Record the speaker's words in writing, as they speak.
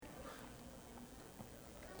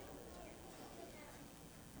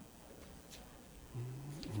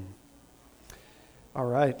All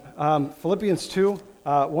right. Philippians 2,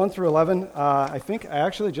 1 through 11. I think I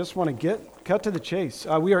actually just want to cut to the chase.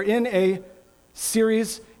 We are in a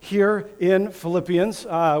series here in Philippians.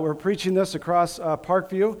 We're preaching this across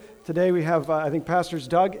Parkview. Today we have, I think, Pastors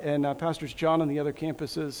Doug and Pastors John on the other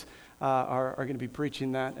campuses are going to be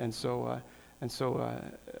preaching that. And so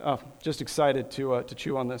just excited to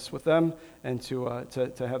chew on this with them and to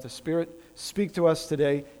have the Spirit speak to us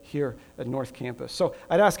today here at North Campus. So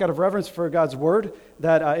I'd ask out of reverence for God's Word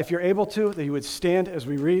that if you're able to, that you would stand as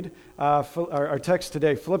we read our text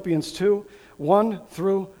today, Philippians 2, 1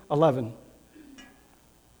 through 11.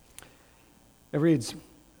 It reads,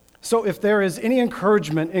 "So if there is any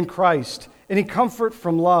encouragement in Christ, any comfort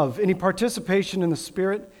from love, any participation in the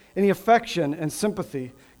Spirit, any affection and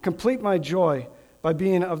sympathy, complete my joy by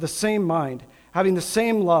being of the same mind, having the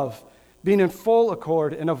same love, being in full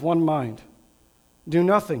accord and of one mind. Do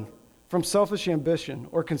nothing from selfish ambition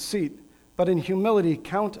or conceit, but in humility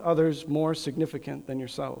count others more significant than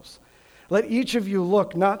yourselves. Let each of you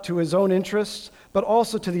look not to his own interests, but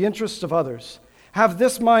also to the interests of others. Have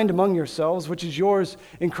this mind among yourselves, which is yours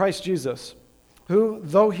in Christ Jesus, who,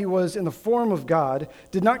 though he was in the form of God,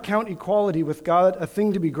 did not count equality with God a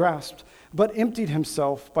thing to be grasped, but emptied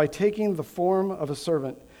himself by taking the form of a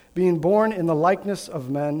servant, being born in the likeness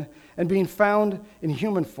of men, and being found in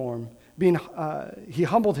human form. He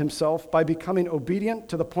humbled himself by becoming obedient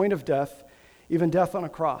to the point of death, even death on a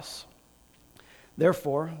cross.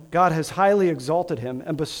 Therefore, God has highly exalted him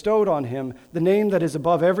and bestowed on him the name that is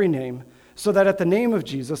above every name, so that at the name of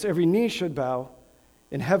Jesus every knee should bow,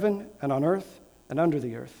 in heaven and on earth and under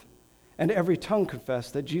the earth, and every tongue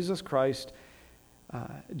confess that Jesus Christ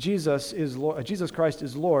is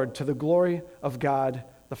Lord, to the glory of God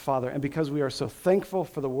the Father." And because we are so thankful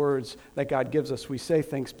for the words that God gives us, we say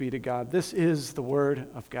thanks be to God. This is the word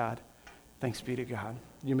of God. Thanks be to God.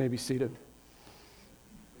 You may be seated.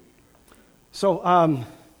 So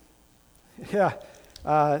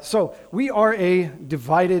we are a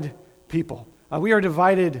divided people. We are a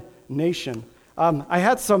divided nation. I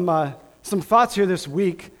had some thoughts here this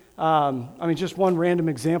week. Just one random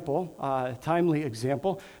example, timely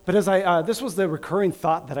example. But this was the recurring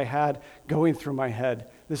thought that I had going through my head,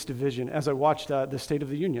 this division, as I watched the State of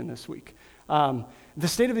the Union this week. The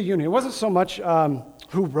State of the Union, it wasn't so much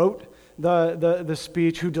who wrote the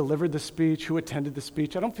speech, who delivered the speech, who attended the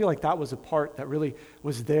speech. I don't feel like that was a part that really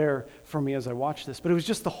was there for me as I watched this. But it was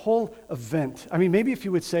just the whole event. I mean, maybe if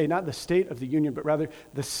you would say not the State of the Union, but rather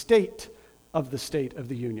the state of the State of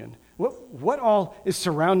the Union. What all is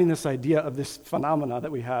surrounding this idea of this phenomena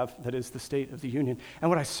that we have that is the State of the Union? And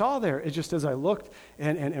what I saw there is just as I looked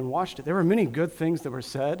and watched it, there were many good things that were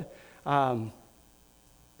said, but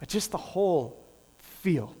just the whole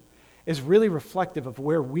feel is really reflective of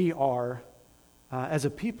where we are as a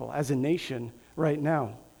people, as a nation right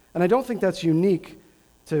now. And I don't think that's unique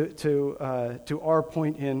to our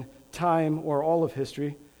point in time or all of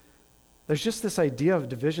history. There's just this idea of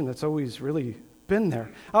division that's always really been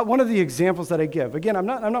there. One of the examples that I give, again, I'm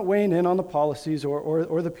not weighing in on the policies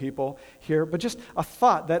or the people here, but just a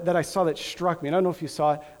thought that I saw that struck me. And I don't know if you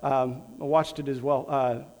saw it, I watched it as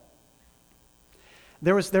well.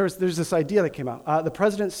 There's this idea that came out. The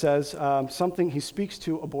president says something. He speaks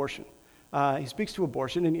to abortion. He speaks to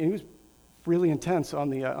abortion, and he was really intense on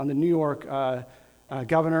the New York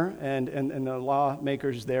governor and the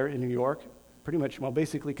lawmakers there in New York. Pretty much,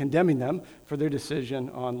 basically condemning them for their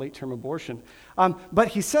decision on late-term abortion. But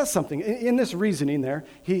he says something. In this reasoning there,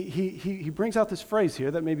 he brings out this phrase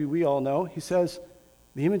here that maybe we all know. He says,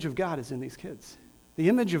 the image of God is in these kids. The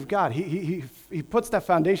image of God. He puts that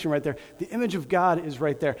foundation right there. The image of God is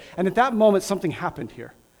right there. And at that moment, something happened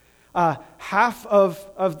here. Half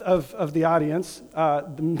of the audience,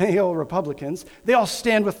 the male Republicans, they all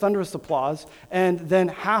stand with thunderous applause, and then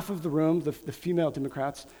half of the room, the female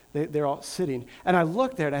Democrats, they're all sitting. And I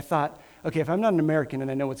looked there and I thought, okay, if I'm not an American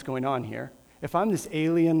and I know what's going on here, if I'm this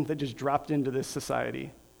alien that just dropped into this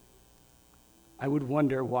society, I would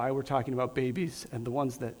wonder why we're talking about babies and the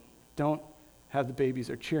ones that don't have the babies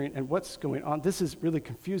are cheering, and what's going on. This is really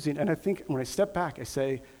confusing. And I think when I step back, I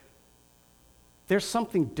say, there's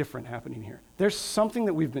something different happening here. There's something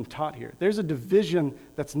that we've been taught here. There's a division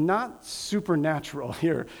that's not supernatural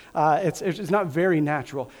here. It's not very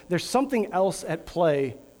natural. There's something else at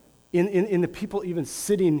play in the people even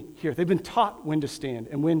sitting here. They've been taught when to stand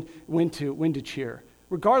and when to cheer,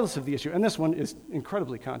 regardless of the issue. And this one is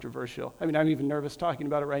incredibly controversial. I mean, I'm even nervous talking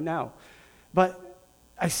about it right now. But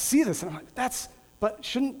I see this, and I'm like, but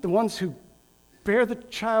shouldn't the ones who bear the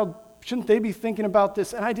child, shouldn't they be thinking about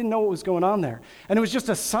this? And I didn't know what was going on there. And it was just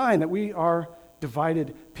a sign that we are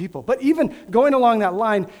divided people. But even going along that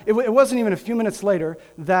line, it wasn't even a few minutes later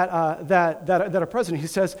that our president, he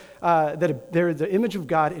says that they're the image of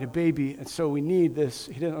God in a baby, and so we need this,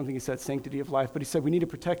 I don't think he said sanctity of life, but he said we need to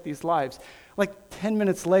protect these lives. Like 10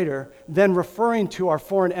 minutes later, then referring to our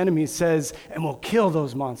foreign enemies says, and we'll kill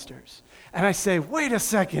those monsters. And I say, wait a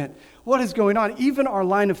second, what is going on? Even our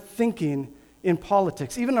line of thinking in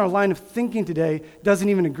politics, even our line of thinking today doesn't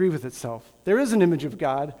even agree with itself. There is an image of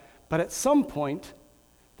God, but at some point,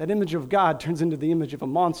 that image of God turns into the image of a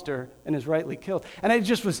monster and is rightly killed. And I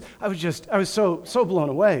was so blown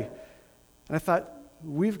away. And I thought,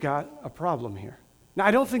 we've got a problem here. Now,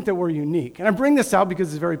 I don't think that we're unique. And I bring this out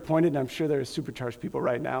because it's very pointed, and I'm sure there are supercharged people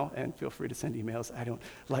right now, and feel free to send emails. I don't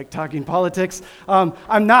like talking politics.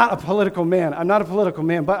 I'm not a political man.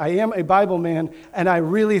 But I am a Bible man, and I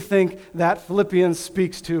really think that Philippians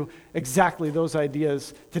speaks to exactly those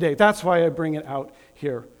ideas today. That's why I bring it out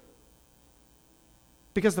here.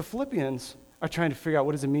 Because the Philippians are trying to figure out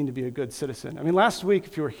what does it mean to be a good citizen. I mean, last week,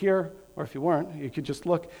 if you were here, or if you weren't, you could just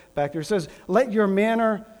look back there. It says, let your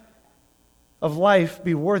manner of life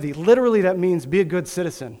be worthy. Literally, that means be a good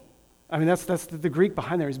citizen. I mean, that's the Greek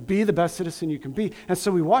behind there, is be the best citizen you can be. And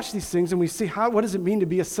so we watch these things and we see what does it mean to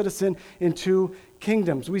be a citizen in two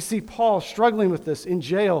kingdoms. We see Paul struggling with this in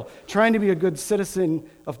jail, trying to be a good citizen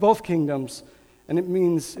of both kingdoms, and it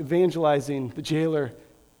means evangelizing the jailer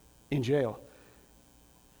in jail.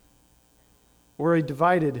 We're a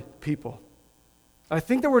divided people. I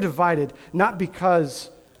think that we're divided not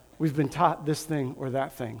because we've been taught this thing or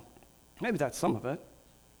that thing. Maybe that's some of it.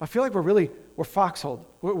 I feel like we're foxholed.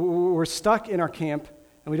 We're stuck in our camp,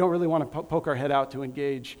 and we don't really want to poke our head out to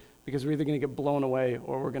engage because we're either going to get blown away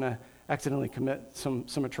or we're going to accidentally commit some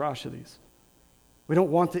atrocities. We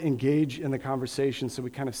don't want to engage in the conversation, so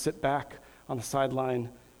we kind of sit back on the sideline,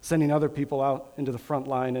 sending other people out into the front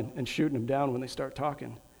line and shooting them down when they start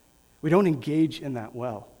talking. We don't engage in that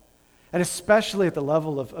well. And especially at the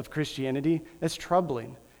level of Christianity, it's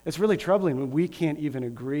troubling. It's really troubling when we can't even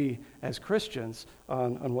agree as Christians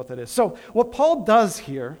on what that is. So what Paul does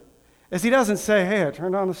here is he doesn't say, hey, I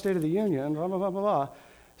turned on the State of the Union, blah, blah, blah, blah, blah.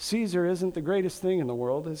 Caesar isn't the greatest thing in the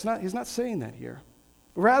world. He's not saying that here.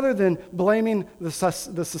 Rather than blaming the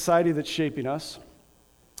society that's shaping us,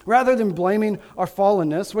 rather than blaming our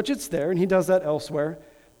fallenness, which it's there, and he does that elsewhere,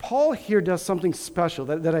 Paul here does something special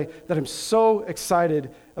that I'm so excited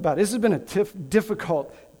about. This has been a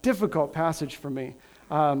difficult passage for me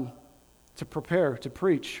to prepare, to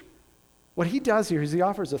preach. What he does here is he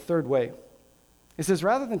offers a third way. He says,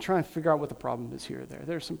 rather than try and figure out what the problem is here or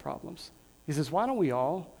there are some problems. He says, why don't we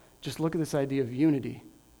all just look at this idea of unity?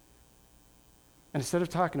 And instead of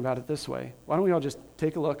talking about it this way, why don't we all just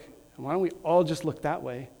take a look, and why don't we all just look that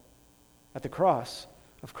way at the cross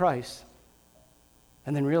of Christ?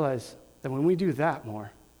 And then realize that when we do that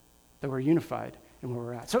more, that we're unified in where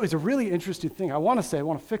we're at. So it's a really interesting thing. I want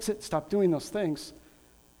to fix it, stop doing those things.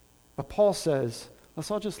 But Paul says, let's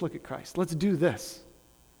all just look at Christ. Let's do this.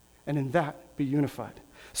 And in that, be unified.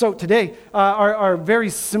 So today, our very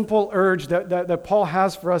simple urge that Paul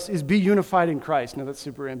has for us is be unified in Christ. Now that's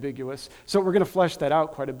super ambiguous. So we're going to flesh that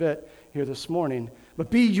out quite a bit here this morning. But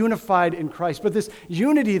be unified in Christ. But this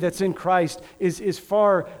unity that's in Christ is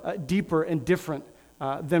far deeper and different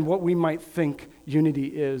than what we might think unity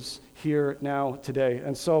is here now today.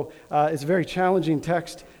 And so it's a very challenging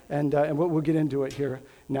text, and we'll get into it here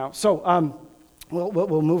now. So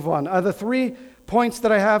we'll move on. The 3 points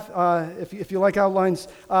that I have, if you like outlines,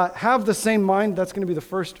 have the same mind. That's going to be the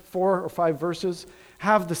first 4 or 5 verses.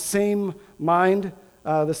 Have the same mind.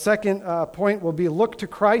 The second point will be look to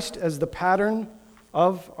Christ as the pattern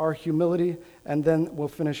of our humility. And then we'll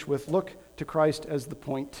finish with look to Christ as the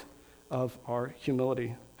point of our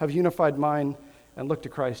humility. Have unified mind and look to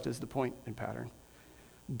Christ as the point and pattern.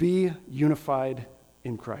 Be unified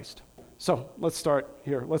in Christ. So let's start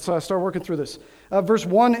here. Let's start working through this. Verse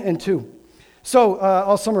 1 and 2. So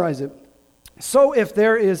I'll summarize it. So if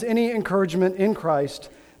there is any encouragement in Christ,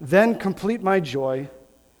 then complete my joy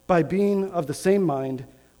by being of the same mind,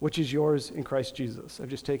 which is yours in Christ Jesus. I've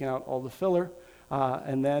just taken out all the filler,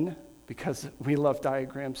 and then because we love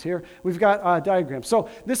diagrams here, we've got diagrams. So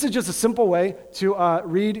this is just a simple way to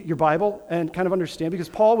read your Bible and kind of understand, because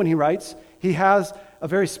Paul, when he writes, he has a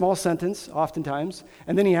very small sentence oftentimes,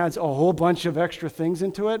 and then he adds a whole bunch of extra things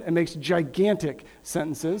into it and makes gigantic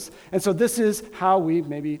sentences. And so this is how we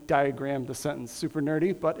maybe diagram the sentence. Super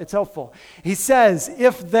nerdy, but it's helpful. He says,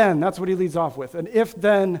 if then, that's what he leads off with, an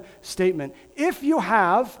if-then statement. If you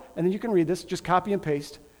have, and then you can read this, just copy and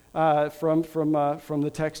paste, from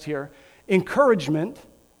the text here. Encouragement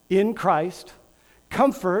in Christ,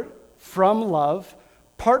 comfort from love,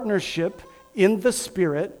 partnership in the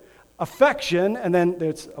Spirit, affection, and then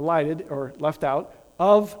it's elided or left out,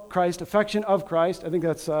 of Christ, affection of Christ. I think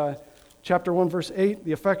that's chapter 1, verse 8,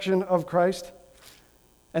 the affection of Christ.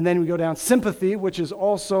 And then we go down, sympathy, which is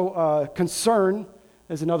also concern,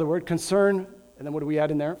 is another word, concern. And then what do we add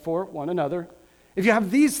in there? For one another. If you have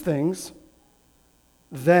these things,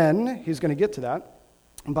 then, he's going to get to that,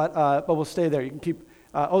 but we'll stay there. You can keep,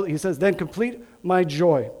 he says, then complete my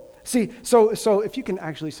joy. See, so if you can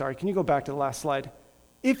actually, can you go back to the last slide?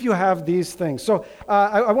 If you have these things. So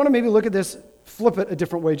I want to maybe look at this, flip it a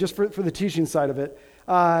different way, just for the teaching side of it.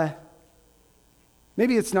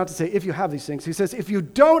 Maybe it's not to say if you have these things. He says, if you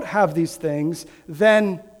don't have these things,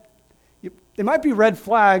 then they might be red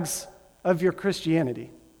flags of your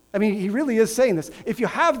Christianity. I mean, he really is saying this. If you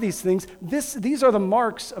have these things, these are the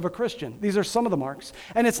marks of a Christian. These are some of the marks.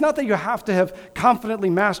 And it's not that you have to have confidently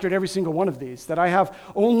mastered every single one of these, that I have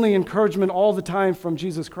only encouragement all the time from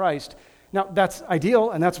Jesus Christ. Now, that's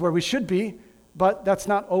ideal, and that's where we should be, but that's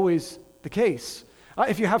not always the case.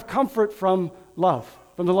 If you have comfort from love,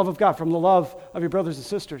 from the love of God, from the love of your brothers and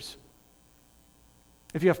sisters,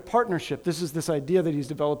 if you have partnership, this is this idea that he's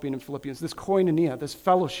developing in Philippians, this koinonia, this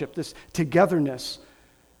fellowship, this togetherness,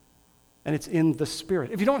 and it's in the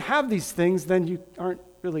Spirit. If you don't have these things, then you aren't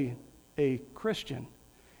really a Christian.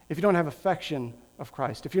 If you don't have affection of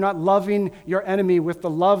Christ, if you're not loving your enemy with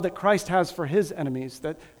the love that Christ has for his enemies,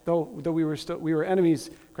 that though we were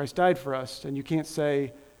enemies, Christ died for us, and you can't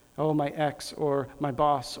say, oh, my ex or my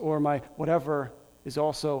boss or my whatever is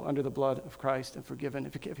also under the blood of Christ and forgiven.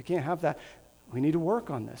 If you can't have that, we need to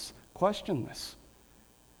work on this, question this.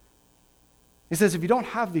 He says, if you don't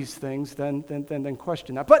have these things, then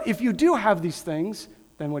question that. But if you do have these things,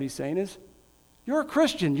 then what he's saying is, you're a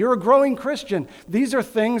Christian. You're a growing Christian. These are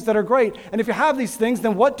things that are great. And if you have these things,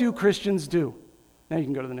 then what do Christians do? Now you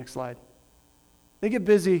can go to the next slide. They get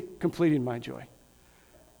busy completing my joy.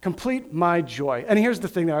 Complete my joy. And here's the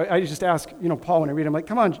thing that I just ask, Paul, when I read, I'm like,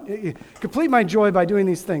 come on, complete my joy by doing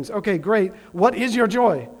these things. Okay, great. What is your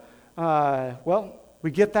joy? Well, we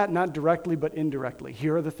get that not directly but indirectly.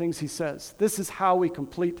 Here are the things he says. This is how we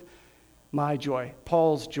complete my joy,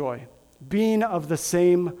 Paul's joy. Being of the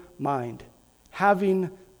same mind, having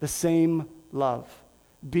the same love,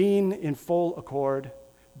 being in full accord,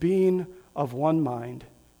 being of one mind,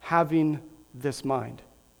 having this mind.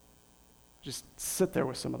 Just sit there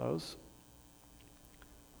with some of those.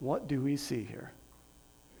 What do we see here?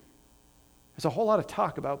 There's a whole lot of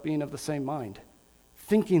talk about being of the same mind,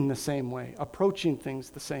 thinking the same way, approaching things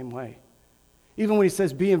the same way. Even when he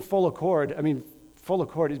says be in full accord, full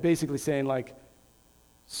accord is basically saying like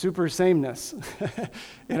super sameness.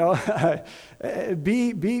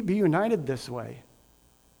 Be united this way.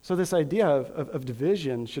 So this idea of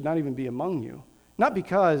division should not even be among you. Not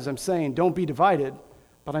because I'm saying don't be divided,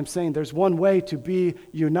 but I'm saying there's one way to be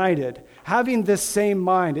united. Having this same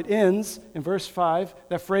mind. It ends in verse 5.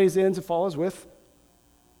 That phrase ends and follows with,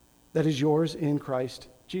 that is yours in Christ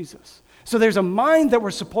Jesus. So there's a mind that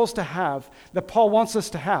we're supposed to have, that Paul wants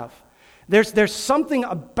us to have. There's something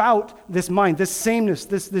about this mind, this sameness,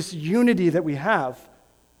 this unity that we have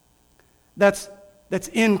that's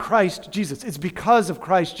in Christ Jesus. It's because of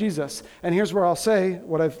Christ Jesus. And here's where I'll say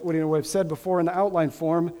what I've said before in the outline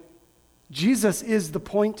form. Jesus is the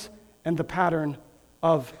point and the pattern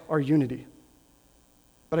of our unity.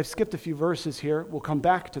 But I've skipped a few verses here. We'll come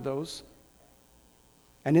back to those.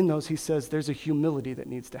 And in those, he says there's a humility that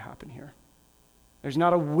needs to happen here. There's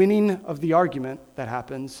not a winning of the argument that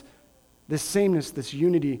happens. This sameness, this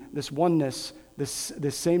unity, this oneness, this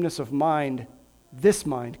sameness of mind, this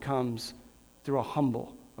mind comes through a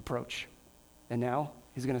humble approach. And now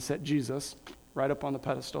he's going to set Jesus right up on the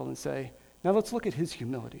pedestal and say, now let's look at his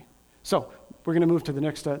humility. So we're going to move to the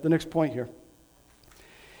next point here.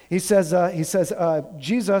 He says,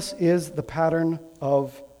 Jesus is the pattern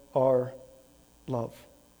of our love.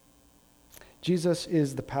 Jesus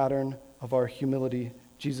is the pattern of our humility.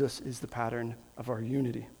 Jesus is the pattern of our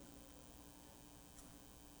unity.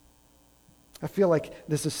 I feel like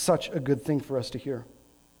this is such a good thing for us to hear.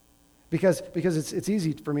 Because it's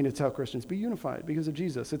easy for me to tell Christians, be unified because of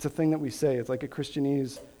Jesus. It's a thing that we say. It's like a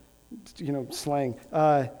Christianese, slang.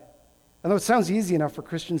 I know it sounds easy enough for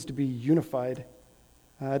Christians to be unified,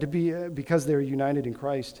 because they're united in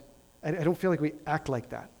Christ. I don't feel like we act like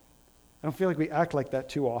that. I don't feel like we act like that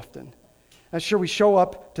too often. Sure, we show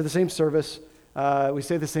up to the same service. We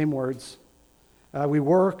say the same words. We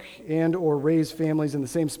work and or raise families in the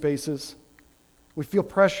same spaces. We feel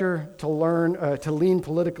pressure to lean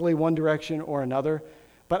politically one direction or another.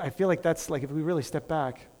 But I feel like that's like, if we really step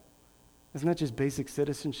back, isn't that just basic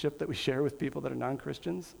citizenship that we share with people that are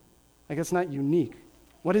non-Christians? Like, it's not unique.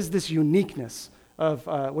 What is this uniqueness of,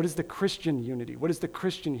 what is the Christian unity? What is the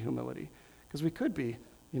Christian humility? Because we could be,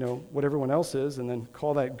 what everyone else is and then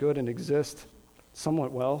call that good and exist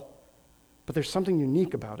somewhat well. But there's something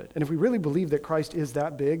unique about it. And if we really believe that Christ is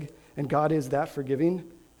that big and God is that forgiving,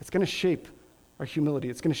 it's going to shape our humility.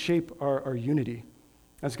 It's going to shape our unity.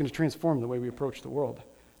 And it's going to transform the way we approach the world.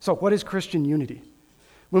 So what is Christian unity?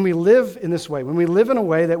 When we live in this way, when we live in a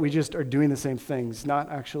way that we just are doing the same things, not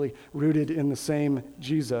actually rooted in the same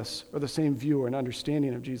Jesus or the same view or an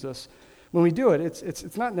understanding of Jesus, when we do it,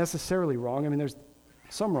 it's not necessarily wrong. I mean, there's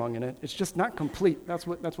some wrong in it. It's just not complete. That's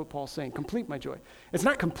what Paul's saying. Complete my joy. It's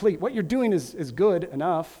not complete. What you're doing is good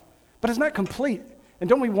enough, but it's not complete. And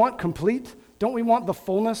don't we want complete? Don't we want the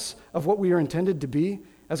fullness of what we are intended to be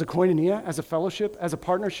as a koinonia, as a fellowship, as a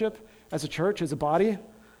partnership, as a church, as a body?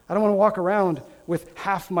 I don't want to walk around with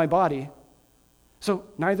half my body. So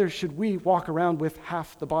neither should we walk around with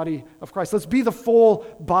half the body of Christ. Let's be the full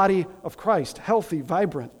body of Christ, healthy,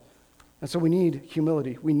 vibrant. And so we need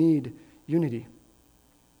humility. We need unity.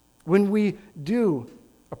 When we do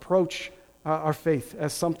approach our faith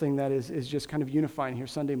as something that is just kind of unifying here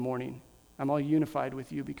Sunday morning, I'm all unified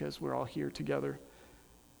with you because we're all here together.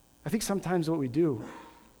 I think sometimes what we do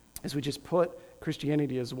is we just put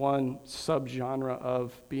Christianity as one subgenre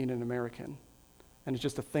of being an American. And it's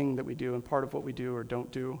just a thing that we do and part of what we do or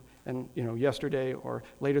don't do. And, yesterday or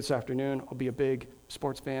later this afternoon, I'll be a big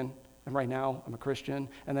sports fan. And right now, I'm a Christian.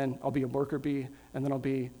 And then I'll be a worker bee. And then I'll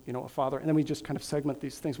be, a father. And then we just kind of segment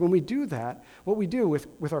these things. When we do that, what we do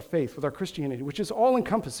with our faith, with our Christianity, which is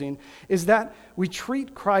all-encompassing, is that we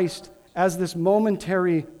treat Christ as this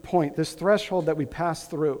momentary point, this threshold that we pass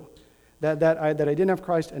through. That I didn't have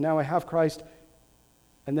Christ, and now I have Christ.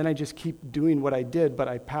 And then I just keep doing what I did, but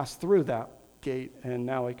I passed through that gate, and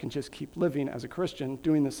now I can just keep living as a Christian,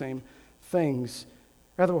 doing the same things.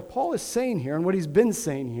 Rather, what Paul is saying here, and what he's been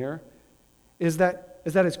saying here, is that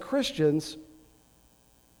as Christians,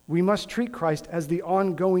 we must treat Christ as the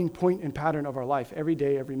ongoing point and pattern of our life, every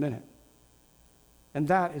day, every minute. And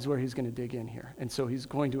that is where he's going to dig in here. And so he's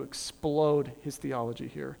going to explode his theology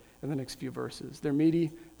here in the next few verses. They're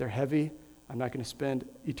meaty, they're heavy. I'm not going to spend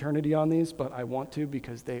eternity on these, but I want to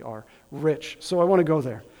because they are rich. So I want to go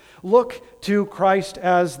there. Look to Christ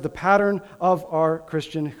as the pattern of our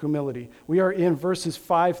Christian humility. We are in verses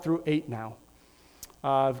 5 through 8 now.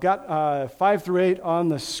 I've got 5 through 8 on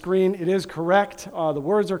the screen. It is correct. The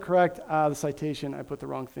words are correct. The citation, I put the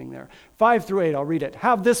wrong thing there. 5 through 8, I'll read it.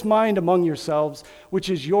 Have this mind among yourselves, which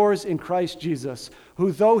is yours in Christ Jesus,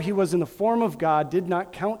 who though he was in the form of God, did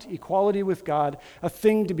not count equality with God a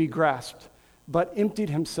thing to be grasped, but emptied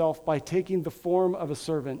himself by taking the form of a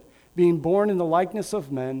servant. Being born in the likeness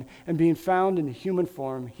of men and being found in the human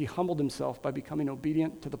form, he humbled himself by becoming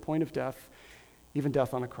obedient to the point of death, even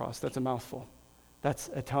death on a cross. That's a mouthful.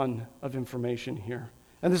 That's a ton of information here.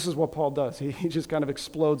 And this is what Paul does. He just kind of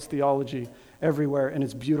explodes theology everywhere, and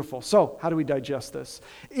it's beautiful. So how do we digest this?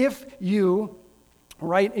 If you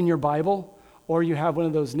write in your Bible, or you have one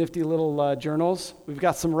of those nifty little journals, we've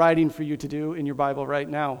got some writing for you to do in your Bible right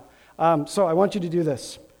now. So I want you to do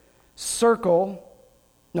this.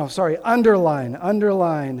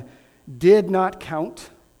 Underline, did not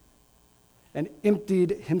count, and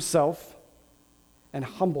emptied himself, and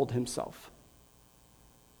humbled himself.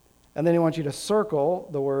 And then I want you to circle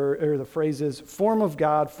the word or the phrases form of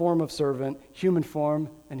God, form of servant, human form,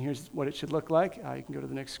 and here's what it should look like. You can go to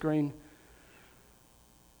the next screen.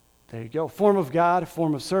 There you go. Form of God,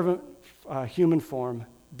 form of servant, human form.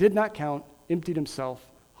 Did not count, emptied himself,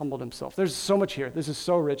 humbled himself. There's so much here. This is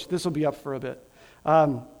so rich. This will be up for a bit.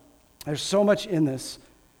 There's so much in this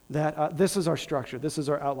that this is our structure. This is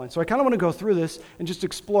our outline. So I kind of want to go through this and just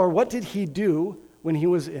explore what did he do when he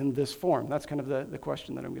was in this form. That's kind of the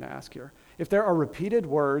question that I'm going to ask here. If there are repeated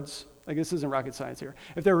words, like this isn't rocket science here.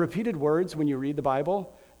 If there are repeated words when you read the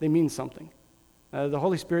Bible, they mean something. The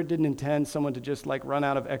Holy Spirit didn't intend someone to just run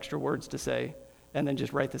out of extra words to say and then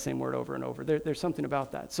just write the same word over and over. There's something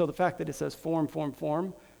about that. So the fact that it says form,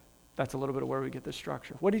 that's a little bit of where we get this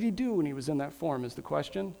structure. What did he do when he was in that form is the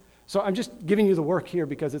question. So I'm just giving you the work here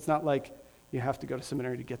because it's not like you have to go to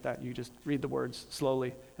seminary to get that. You just read the words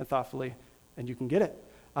slowly and thoughtfully, and you can get it.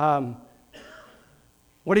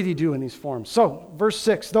 What did he do in these forms? So, verse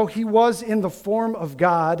 6, though he was in the form of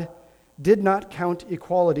God, did not count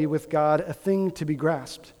equality with God a thing to be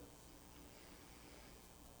grasped.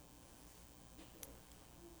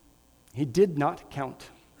 He did not count.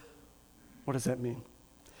 What does that mean?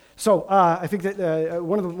 So I think that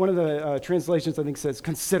one of the translations I think says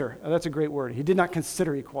consider. That's a great word. He did not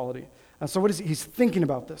consider equality. So what is he? He's thinking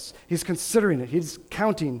about this. He's considering it. He's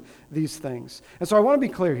counting these things. And so I want to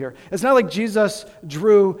be clear here. It's not like Jesus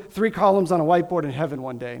drew 3 columns on a whiteboard in heaven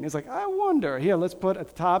one day. And he's like, I wonder. Here, let's put at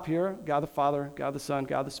the top here, God the Father, God the Son,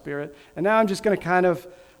 God the Spirit. And now I'm just going to kind of,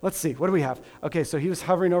 let's see, what do we have? Okay, so he was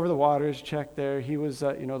hovering over the waters, check there. He was,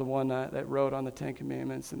 the one that wrote on the 10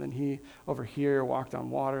 Commandments. And then he, over here, walked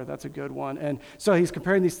on water. That's a good one. And so he's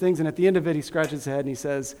comparing these things. And at the end of it, he scratches his head and he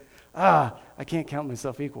says, I can't count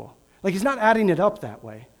myself equal. Like he's not adding it up that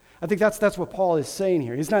way. I think that's what Paul is saying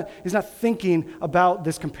here. He's not thinking about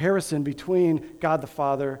this comparison between God the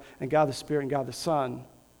Father and God the Spirit and God the Son.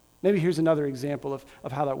 Maybe here's another example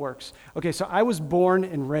of how that works. Okay, so I was born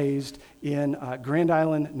and raised in Grand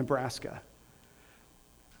Island, Nebraska.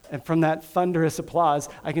 And from that thunderous applause,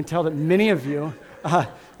 I can tell that many of you,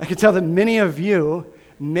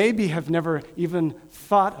 maybe have never even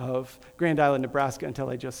thought of Grand Island, Nebraska until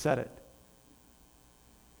I just said it.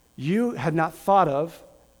 You had not thought of,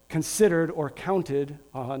 considered, or counted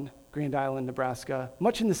on Grand Island, Nebraska,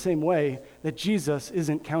 much in the same way that Jesus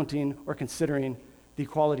isn't counting or considering the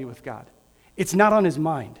equality with God. It's not on his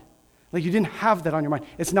mind. Like you didn't have that on your mind.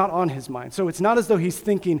 It's not on his mind. So it's not as though he's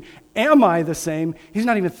thinking, am I the same? He's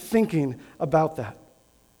not even thinking about that.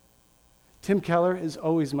 Tim Keller is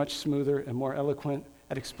always much smoother and more eloquent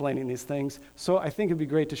at explaining these things. So I think it'd be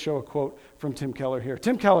great to show a quote from Tim Keller here.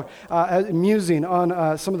 Tim Keller, musing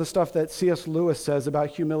on some of the stuff that C.S. Lewis says about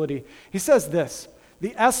humility, he says this: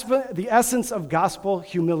 the essence of gospel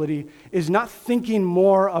humility is not thinking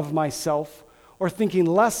more of myself or thinking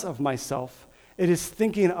less of myself. It is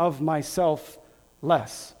thinking of myself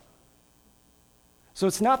less. So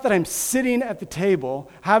it's not that I'm sitting at the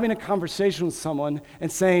table having a conversation with someone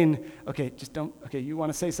and saying, you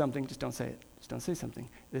want to say something, just don't say it. Don't say something.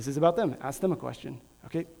 This is about them. Ask them a question.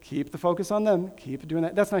 Okay, keep the focus on them. Keep doing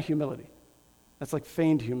that. That's not humility. That's like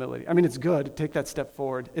feigned humility. I mean, it's good. Take that step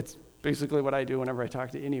forward. It's basically what I do whenever I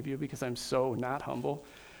talk to any of you because I'm so not humble.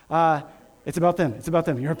 It's about them. It's about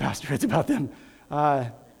them. You're a pastor. It's about them.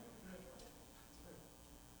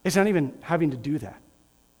 It's not even having to do that.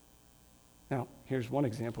 Now, here's one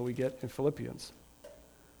example we get in Philippians.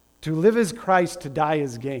 To live is Christ, to die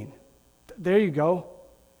is gain. There you go.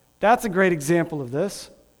 That's a great example of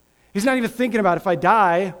this. He's not even thinking about if I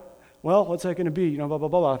die, well, what's that going to be? Blah, blah, blah,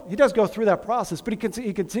 blah. He does go through that process, but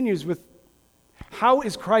he continues with how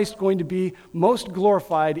is Christ going to be most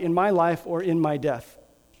glorified in my life or in my death?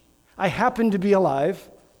 I happen to be alive,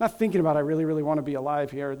 not thinking about I really, really want to be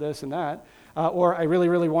alive here, this and that, or I really,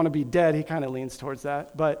 really want to be dead. He kind of leans towards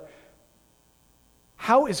that. But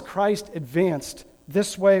how is Christ advanced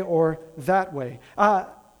this way or that way?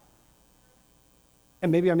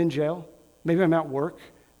 And maybe I'm in jail. Maybe I'm at work.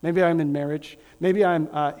 Maybe I'm in marriage. Maybe I'm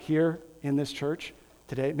here in this church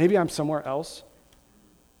today. Maybe I'm somewhere else.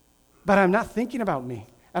 But I'm not thinking about me.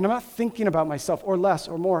 And I'm not thinking about myself or less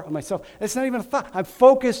or more of myself. It's not even a thought. I'm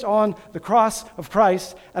focused on the cross of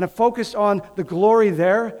Christ, and I'm focused on the glory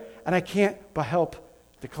there, and I can't but help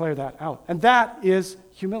declare that out. And that is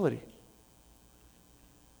humility.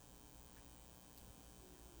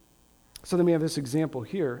 So then we have this example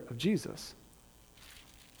here of Jesus.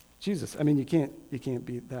 I mean, you can't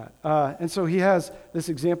beat that. And so he has this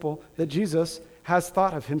example that Jesus has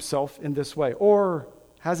thought of himself in this way, or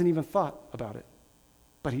hasn't even thought about it,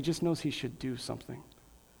 but he just knows he should do something.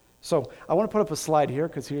 So I want to put up a slide here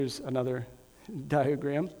because here's another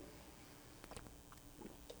diagram.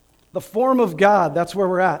 The form of God, that's where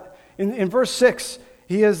we're at. In verse 6,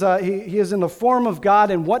 he is in the form of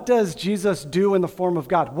God, and what does Jesus do in the form of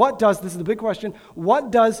God? This is the big question,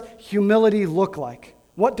 what does humility look like?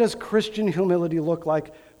 What does Christian humility look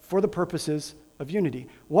like for the purposes of unity?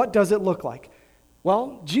 What does it look like?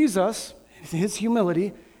 Well, Jesus, his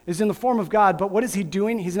humility is in the form of God, but what is he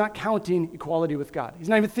doing? He's not counting equality with God. He's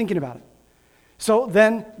not even thinking about it. So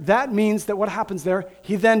then that means that what happens there,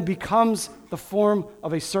 he then becomes the form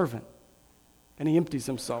of a servant, and he empties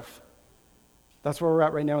himself. That's where we're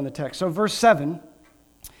at right now in the text. So verse 7,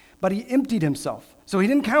 but he emptied himself. So he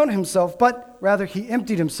didn't count himself, but rather he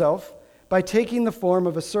emptied himself by taking the form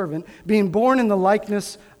of a servant, being born in the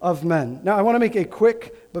likeness of men. Now, I want to make a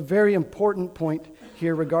quick but very important point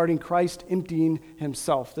here regarding Christ emptying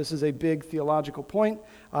himself. This is a big theological point,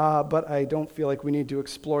 but I don't feel like we need to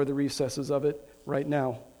explore the recesses of it right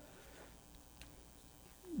now.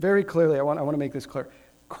 Very clearly, I want to make this clear.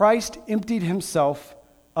 Christ emptied himself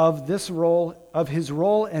of his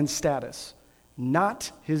role and status, not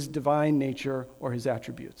his divine nature or his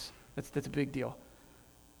attributes. That's a big deal.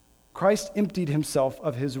 Christ emptied himself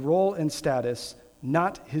of his role and status,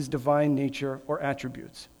 not his divine nature or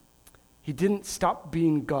attributes. He didn't stop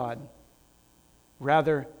being God.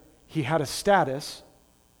 Rather, he had a status,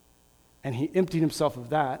 and he emptied himself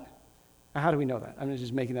of that. Now, how do we know that? I'm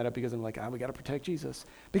just making that up because I'm like, we got to protect Jesus.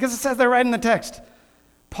 Because it says that right in the text.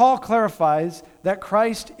 Paul clarifies that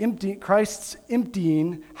Christ's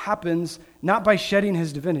emptying happens not by shedding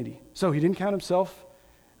his divinity. So he didn't count himself,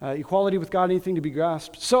 equality with God, anything to be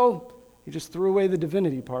grasped. So he just threw away the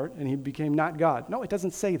divinity part, and he became not God. No, it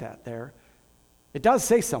doesn't say that there. It does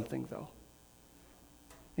say something, though.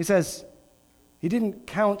 He says he didn't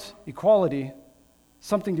count equality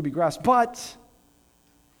something to be grasped, but,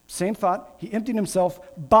 same thought, he emptied himself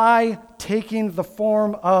by taking the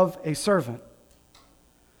form of a servant.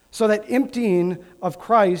 So that emptying of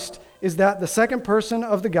Christ is that the second person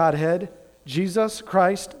of the Godhead, Jesus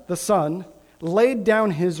Christ, the Son, laid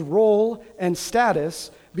down his role and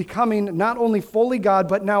status, becoming not only fully God,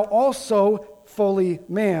 but now also fully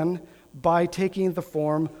man by taking the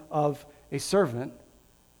form of a servant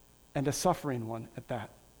and a suffering one at that.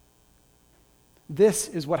 This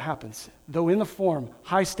is what happens. Though in the form,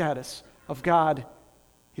 high status of God,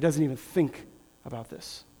 he doesn't even think about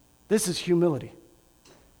this. This is humility.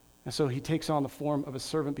 And so he takes on the form of a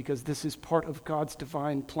servant because this is part of God's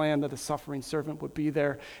divine plan that a suffering servant would be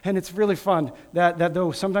there. And it's really fun that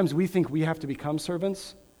though sometimes we think we have to become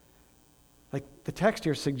servants, like the text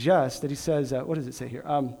here suggests that he says, what does it say here?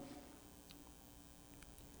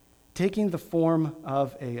 Taking the form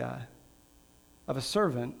of a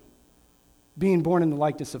servant, being born in the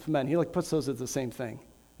likeness of men. He puts those as the same thing.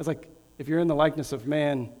 It's like if you're in the likeness of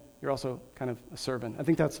man, you're also kind of a servant. I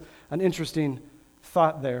think that's an interesting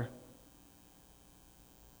thought there.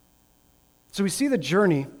 So we see the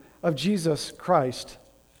journey of Jesus Christ,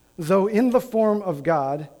 though in the form of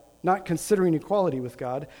God, not considering equality with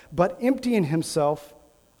God, but emptying himself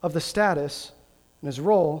of the status and his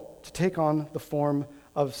role to take on the form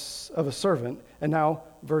of a servant. And now,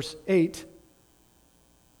 verse 8,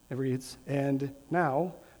 it reads, and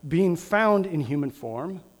now, being found in human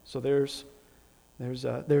form, so there's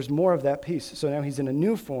more of that piece. So now he's in a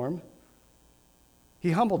new form.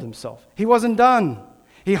 He humbled himself. He wasn't done.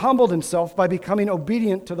 He humbled himself by becoming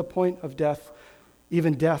obedient to the point of death,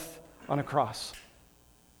 even death on a cross.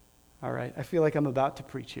 All right, I feel like I'm about to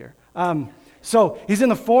preach here. So he's in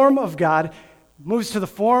the form of God, moves to the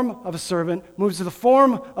form of a servant, moves to the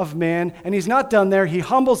form of man, and he's not done there. He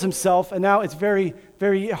humbles himself, and now it's very,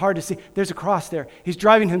 very hard to see. There's a cross there. He's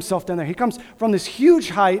driving himself down there. He comes from this huge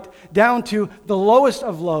height down to the lowest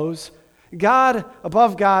of lows. God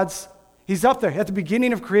above gods. He's up there at the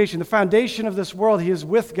beginning of creation, the foundation of this world. He is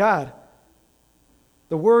with God.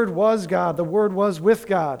 The Word was God. The Word was with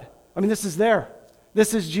God. I mean, this is there.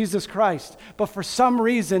 This is Jesus Christ. But for some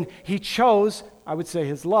reason, he chose, I would say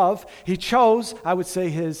his love. He chose, I would say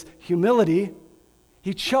his humility.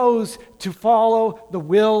 He chose to follow the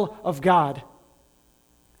will of God,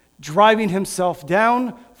 driving himself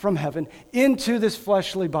down from heaven into this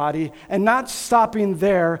fleshly body and not stopping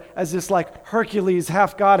there as this like Hercules,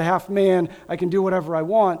 half God, half man, I can do whatever I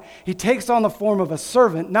want. He takes on the form of a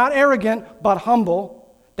servant, not arrogant, but humble.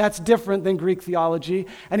 That's different than Greek theology.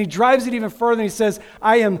 And he drives it even further and he says,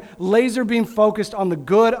 I am laser beam focused on the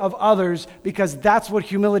good of others because that's what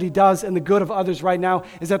humility does, and the good of others right now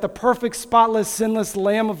is that the perfect, spotless, sinless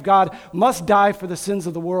Lamb of God must die for the sins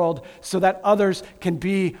of the world so that others can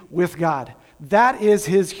be with God. That is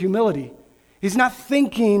his humility. He's not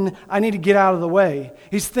thinking, I need to get out of the way.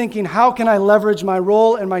 He's thinking, how can I leverage my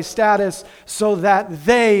role and my status so that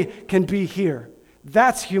they can be here?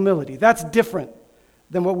 That's humility. That's different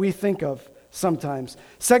than what we think of sometimes.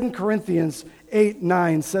 2 Corinthians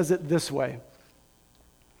 8:9 says it this way.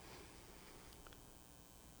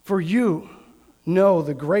 For you know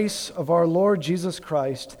the grace of our Lord Jesus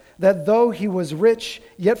Christ, that though he was rich,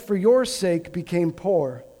 yet for your sake became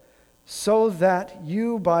poor, so that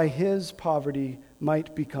you by his poverty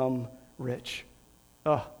might become rich.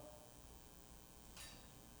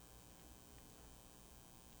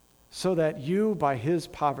 So that you by his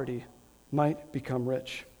poverty might become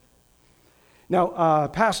rich. Now,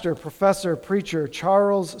 pastor, professor, preacher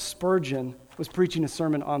Charles Spurgeon was preaching a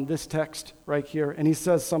sermon on this text right here, and he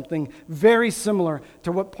says something very similar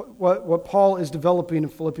to what Paul is developing in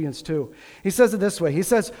Philippians 2. He says it this way. He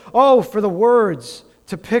says, oh, for the words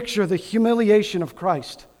to picture the humiliation of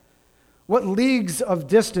Christ. What leagues of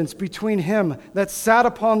distance between him that sat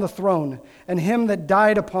upon the throne and him that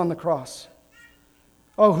died upon the cross.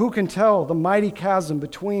 Oh, who can tell the mighty chasm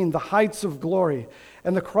between the heights of glory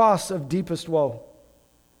and the cross of deepest woe?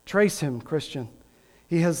 Trace him, Christian.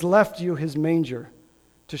 He has left you his manger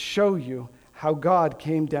to show you how God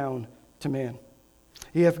came down to man.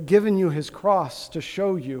 He hath given you his cross to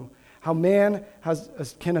show you how man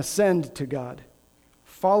can ascend to God.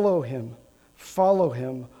 Follow him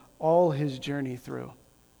all his journey through.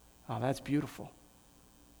 Oh, that's beautiful.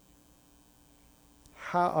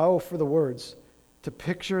 For the words to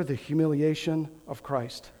picture the humiliation of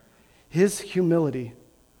Christ. His humility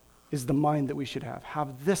is the mind that we should have.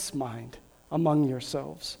 Have this mind among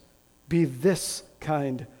yourselves. Be this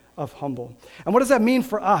kind of humble. And what does that mean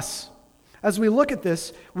for us? As we look at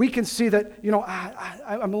this, we can see that,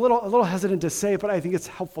 I'm a little hesitant to say it, but I think it's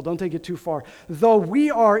helpful. Don't take it too far. Though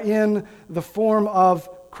we are in the form of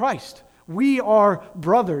Christ, we are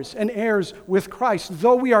brothers and heirs with Christ.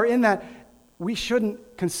 Though we are in that, we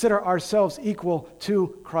shouldn't consider ourselves equal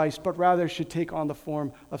to Christ, but rather should take on the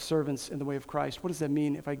form of servants in the way of Christ. What does that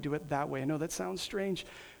mean if I do it that way? I know that sounds strange.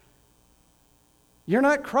 You're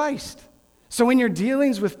not Christ. So in your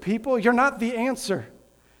dealings with people, you're not the answer.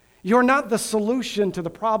 You're not the solution to the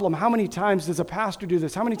problem. How many times does a pastor do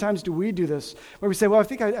this? How many times do we do this? Where we say, well, I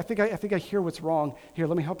think I hear what's wrong. Here,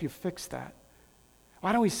 let me help you fix that.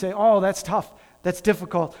 Why don't we say, oh, that's tough. That's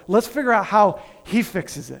difficult. Let's figure out how he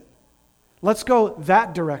fixes it. Let's go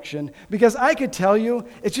that direction. Because I could tell you,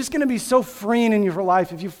 it's just going to be so freeing in your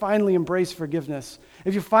life if you finally embrace forgiveness.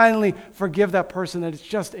 If you finally forgive that person that is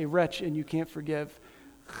just a wretch and you can't forgive.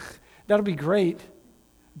 That'll be great.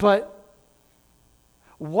 But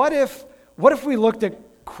what if we looked at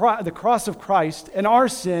the cross of Christ and our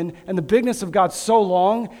sin and the bigness of God so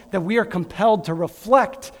long that we are compelled to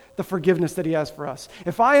reflect the forgiveness that he has for us?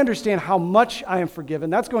 If I understand how much I am forgiven,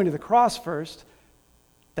 that's going to the cross first,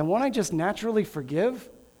 then won't I just naturally forgive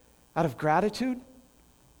out of gratitude?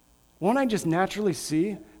 Won't I just naturally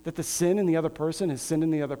see that the sin in the other person is sin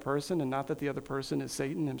in the other person and not that the other person is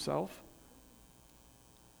Satan himself?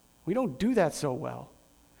 We don't do that so well.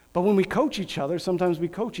 But when we coach each other, sometimes we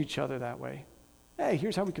coach each other that way. Hey,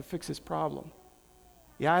 here's how we could fix this problem.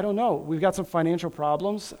 Yeah, I don't know. We've got some financial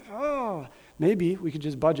problems. Oh, maybe we could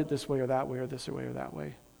just budget this way or that way or this way or that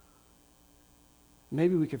way.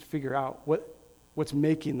 Maybe we could figure out what's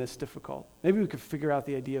making this difficult. Maybe we could figure out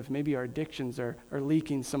the idea of maybe our addictions are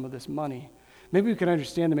leaking some of this money. Maybe we could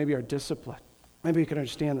understand that maybe our discipline. Maybe we could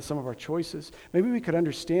understand that some of our choices. Maybe we could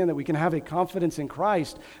understand that we can have a confidence in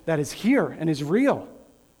Christ that is here and is real.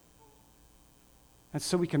 And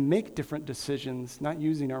so we can make different decisions, not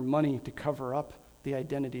using our money to cover up the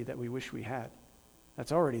identity that we wish we had.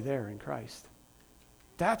 That's already there in Christ.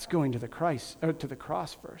 That's going to the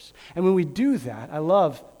cross first. And when we do that, I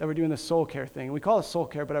love that we're doing the soul care thing. We call it soul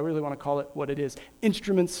care, but I really want to call it what it is.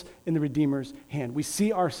 Instruments in the Redeemer's hand. We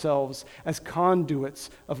see ourselves as conduits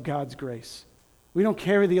of God's grace. We don't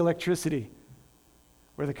carry the electricity.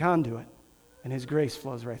 We're the conduit, and his grace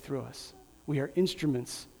flows right through us. We are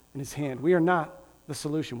instruments in his hand. We are not the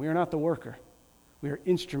solution. We are not the worker. We are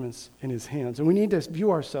instruments in his hands. And we need to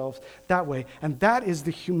view ourselves that way. And that is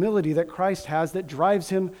the humility that Christ has that drives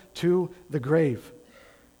him to the grave.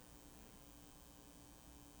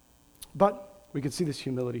 But we could see this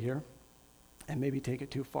humility here and maybe take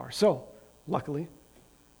it too far. So, luckily,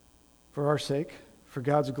 for our sake, for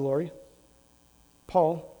God's glory,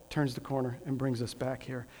 Paul turns the corner and brings us back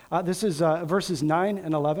here. This is verses 9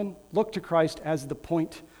 and 11. Look to Christ as the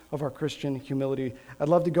point of our Christian humility. I'd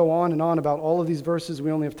love to go on and on about all of these verses.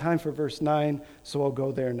 We only have time for verse 9, so I'll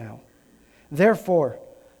go there now. Therefore,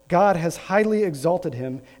 God has highly exalted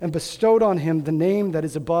him and bestowed on him the name that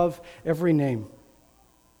is above every name.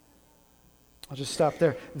 I'll just stop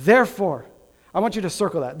there. Therefore, I want you to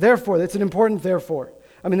circle that. Therefore, that's an important therefore.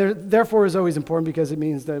 I mean, therefore is always important because it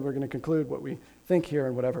means that we're going to conclude what we think here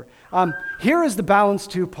and whatever. Here is the balance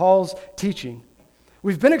to Paul's teaching.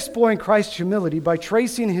 We've been exploring Christ's humility by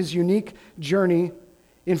tracing his unique journey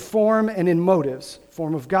in form and in motives.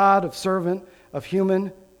 Form of God, of servant, of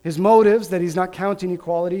human. His motives, that he's not counting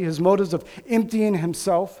equality. His motives of emptying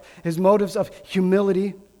himself. His motives of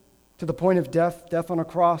humility to the point of death on a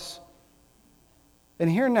cross. And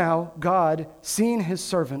here now, God, seeing his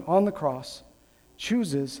servant on the cross,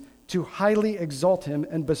 chooses to highly exalt him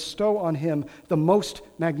and bestow on him the most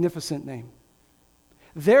magnificent name.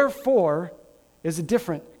 Therefore, is a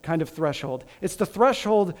different kind of threshold. It's the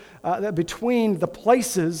threshold between the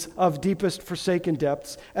places of deepest forsaken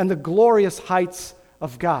depths and the glorious heights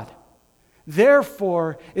of God.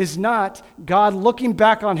 Therefore is not God looking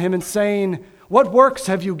back on him and saying, what works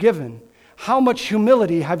have you given? How much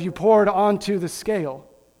humility have you poured onto the scale?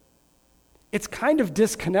 It's kind of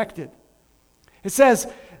disconnected. It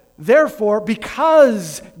says, therefore,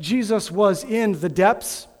 because Jesus was in the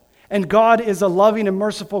depths, and God is a loving and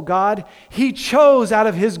merciful God, he chose out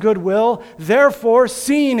of his goodwill, therefore,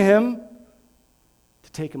 seeing him, to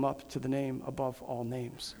to take him up to the name above all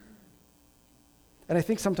names. And I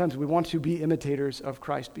think sometimes we want to be imitators of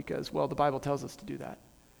Christ because, well, the Bible tells us to do that.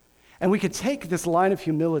 And we could take this line of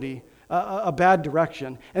humility a bad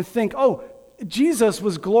direction and think, oh, Jesus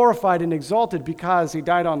was glorified and exalted because he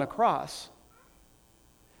died on the cross.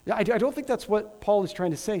 I don't think that's what Paul is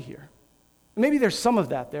trying to say here. Maybe there's some of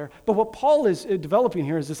that there, but what Paul is developing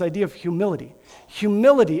here is this idea of humility.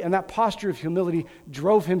 Humility, and that posture of humility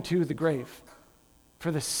drove him to the grave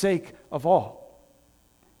for the sake of all.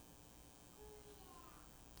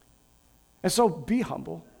 And so be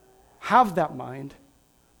humble, have that mind,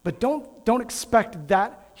 but don't expect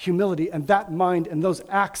that humility and that mind and those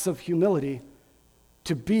acts of humility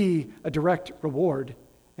to be a direct reward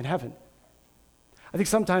in heaven. I think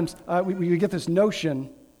sometimes we get this notion,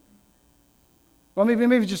 well,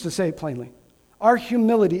 maybe just to say it plainly, our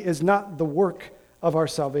humility is not the work of our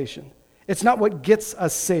salvation. It's not what gets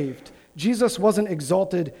us saved. Jesus wasn't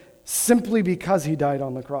exalted simply because he died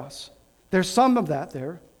on the cross. There's some of that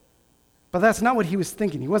there, but that's not what he was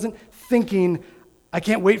thinking. He wasn't thinking, I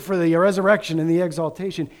can't wait for the resurrection and the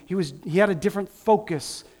exaltation. He had a different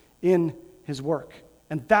focus in his work,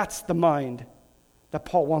 and that's the mind that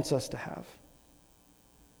Paul wants us to have.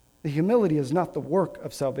 The humility is not the work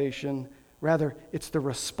of salvation. Rather, it's the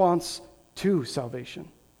response to salvation.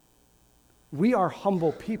 We are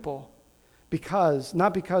humble people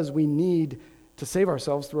not because we need to save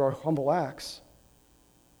ourselves through our humble acts,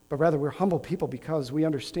 but rather we're humble people because we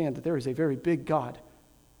understand that there is a very big God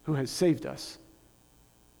who has saved us,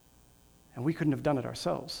 and we couldn't have done it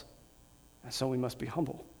ourselves, and so we must be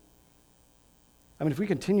humble. I mean, if we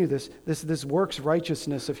continue this works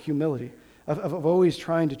righteousness of humility, of always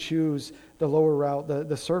trying to choose the lower route,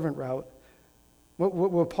 the servant route,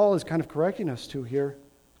 what Paul is kind of correcting us to here,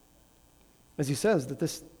 as he says that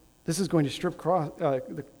this is going to strip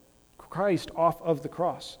Christ off of the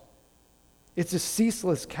cross. It's a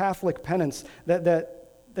ceaseless Catholic penance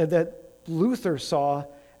that Luther saw,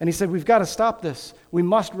 and he said, we've got to stop this. We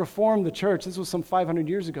must reform the church. This was some 500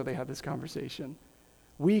 years ago they had this conversation.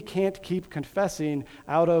 We can't keep confessing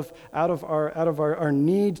out of our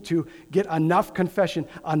need to get enough confession,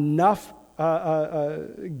 enough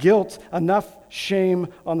guilt, enough shame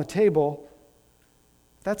on the table.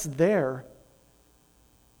 That's there.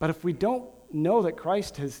 But if we don't know that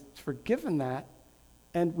Christ has forgiven that,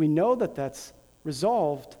 and we know that that's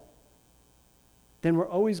resolved, then we're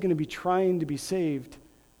always going to be trying to be saved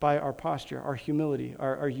by our posture, our humility,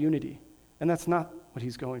 our unity. And that's not what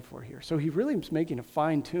he's going for here. So he really is making a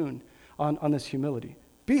fine tune on this humility.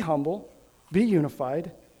 Be humble, be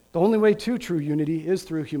unified. The only way to true unity is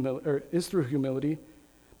through humility,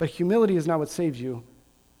 but humility is not what saves you.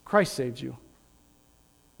 Christ saves you.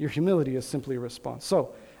 Your humility is simply a response.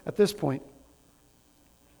 So at this point,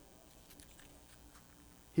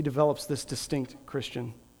 he develops this distinct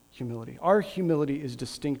Christian humility. Our humility is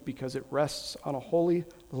distinct because it rests on a holy,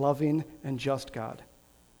 loving, and just God.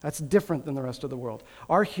 That's different than the rest of the world.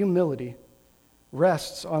 Our humility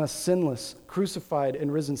rests on a sinless, crucified,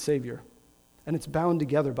 and risen Savior, and it's bound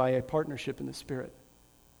together by a partnership in the Spirit.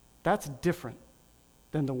 That's different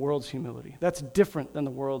than the world's humility. That's different than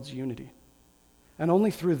the world's unity. And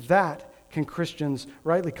only through that can Christians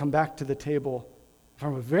rightly come back to the table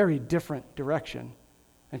from a very different direction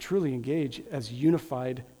and truly engage as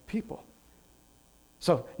unified people.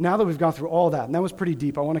 So now that we've gone through all that, and that was pretty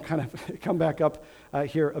deep, I want to kind of come back up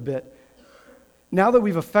here a bit. Now that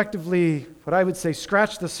we've effectively, what I would say,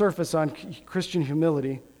 scratched the surface on Christian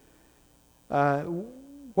humility,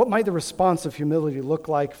 what might the response of humility look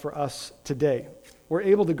like for us today? We're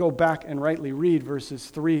able to go back and rightly read verses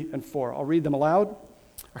 3 and 4. I'll read them aloud.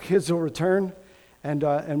 Our kids will return, and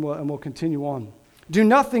we'll continue on. Do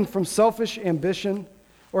nothing from selfish ambition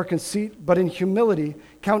or conceit, but in humility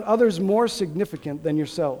count others more significant than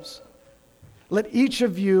yourselves. Let each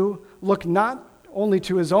of you look not only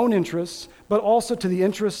to his own interests, but also to the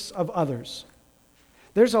interests of others.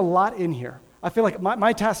 There's a lot in here. I feel like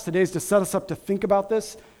my task today is to set us up to think about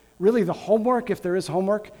this. Really, the homework, if there is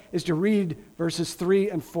homework, is to read verses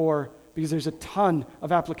 3 and 4, because there's a ton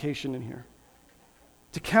of application in here.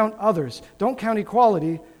 To count others. Don't count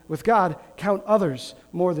equality with God, count others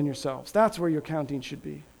more than yourselves. That's where your counting should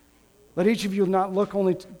be. Let each of you not look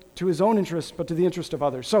only to his own interest, but to the interest of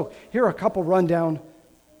others. So here are a couple rundown,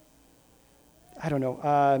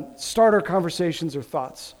 starter conversations or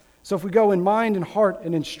thoughts. So if we go in mind and heart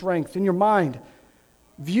and in strength, in your mind,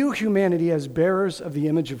 view humanity as bearers of the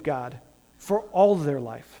image of God for all of their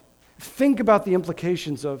life. Think about the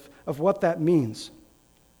implications of what that means.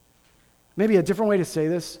 Maybe a different way to say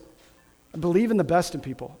this, believe in the best in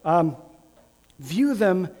people. View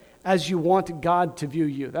them as you want God to view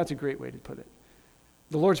you. That's a great way to put it.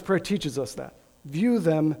 The Lord's Prayer teaches us that. View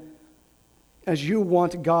them as you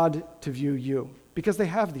want God to view you, because they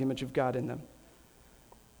have the image of God in them.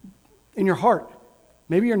 In your heart,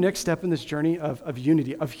 maybe your next step in this journey of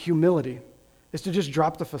unity, of humility, is to just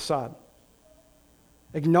drop the facade.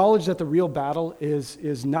 Acknowledge that the real battle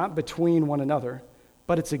is not between one another,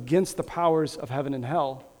 but it's against the powers of heaven and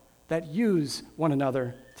hell that use one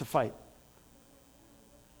another to fight.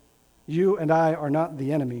 You and I are not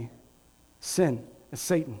the enemy. Sin is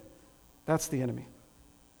Satan. That's the enemy.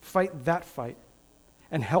 Fight that fight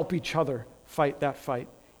and help each other fight that fight,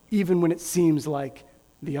 even when it seems like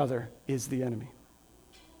the other is the enemy.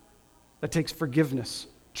 That takes forgiveness,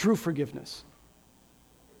 true forgiveness,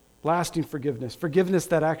 lasting forgiveness, forgiveness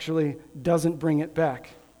that actually doesn't bring it back.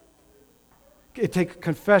 It takes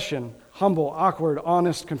confession, humble, awkward,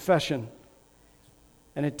 honest confession.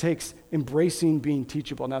 And it takes embracing being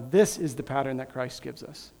teachable. Now, this is the pattern that Christ gives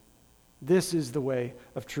us. This is the way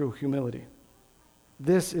of true humility.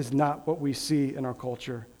 This is not what we see in our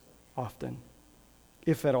culture often,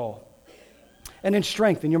 if at all. And in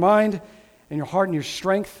strength, in your mind, in your heart, and your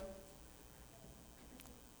strength,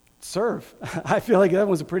 serve. I feel like that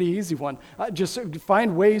was a pretty easy one. Just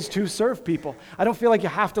find ways to serve people. I don't feel like you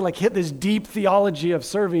have to hit this deep theology of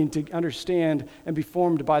serving to understand and be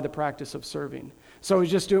formed by the practice of serving. So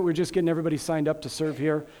we're just getting everybody signed up to serve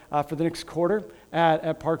here for the next quarter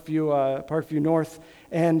at Parkview North,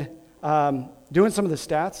 and doing some of the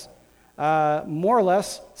stats. More or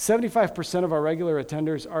less, 75% of our regular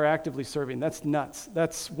attenders are actively serving. That's nuts.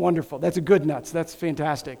 That's wonderful. That's a good nuts. That's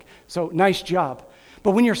fantastic. So nice job.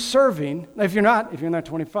 But when you're serving, if you're not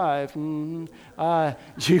 25,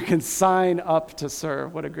 you can sign up to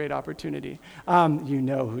serve. What a great opportunity. You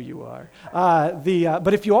know who you are.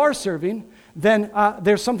 But if you are serving, then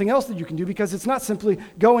there's something else that you can do, because it's not simply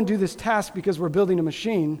go and do this task because we're building a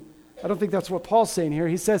machine. I don't think that's what Paul's saying here.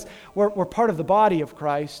 He says we're part of the body of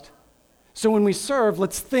Christ. So when we serve,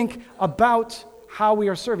 let's think about how we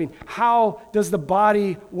are serving. How does the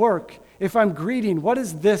body work? If I'm greeting, what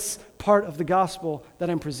is this part of the gospel that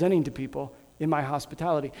I'm presenting to people in my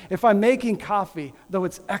hospitality? If I'm making coffee, though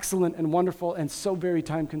it's excellent and wonderful and so very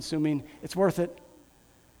time-consuming, it's worth it.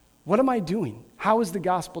 What am I doing? How is the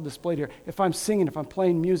gospel displayed here? If I'm singing, if I'm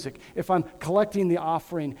playing music, if I'm collecting the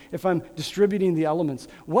offering, if I'm distributing the elements,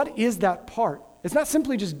 what is that part? It's not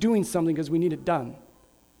simply just doing something because we need it done.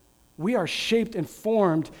 We are shaped and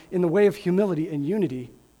formed in the way of humility and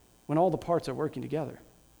unity when all the parts are working together.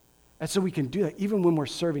 And so we can do that even when we're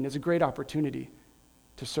serving. It's a great opportunity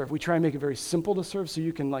to serve. We try and make it very simple to serve so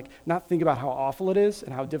you can not think about how awful it is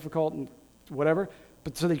and how difficult and whatever,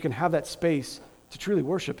 but so that you can have that space to truly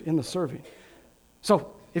worship in the serving.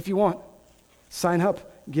 So if you want, sign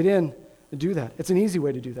up, get in, and do that. It's an easy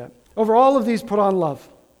way to do that. Over all of these, put on love.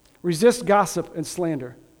 Resist gossip and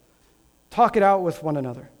slander. Talk it out with one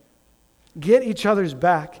another. Get each other's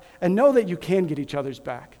back, and know that you can get each other's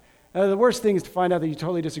back. The worst thing is to find out that you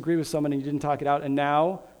totally disagree with someone and you didn't talk it out, and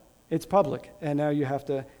now it's public, and now you have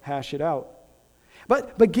to hash it out.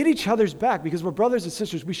 But get each other's back, because we're brothers and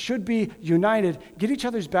sisters. We should be united. Get each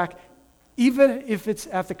other's back, even if it's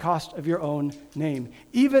at the cost of your own name.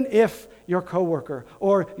 Even if your coworker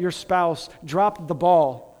or your spouse dropped the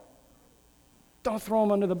ball, don't throw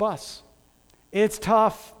them under the bus. It's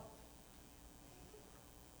tough,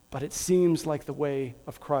 but it seems like the way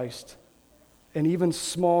of Christ. And even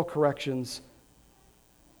small corrections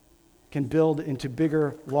can build into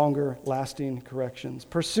bigger, longer, lasting corrections.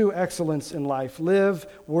 Pursue excellence in life. Live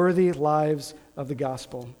worthy lives of the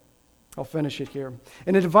gospel. I'll finish it here.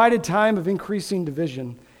 In a divided time of increasing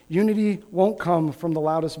division, unity won't come from the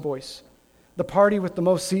loudest voice, the party with the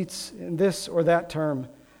most seats in this or that term,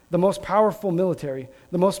 the most powerful military,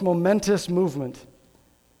 the most momentous movement,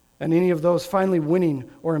 and any of those finally winning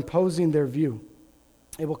or imposing their view.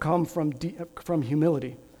 It will come from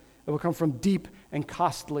humility. It will come from deep and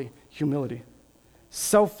costly humility.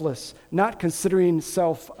 Selfless, not considering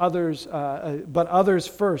others, but others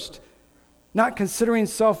first. Not considering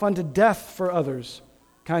self unto death for others,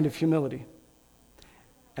 kind of humility.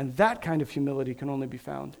 And that kind of humility can only be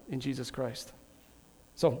found in Jesus Christ.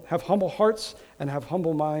 So have humble hearts and have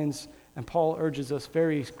humble minds. And Paul urges us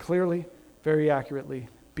very clearly, very accurately,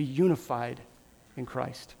 be unified in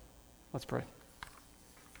Christ. Let's pray.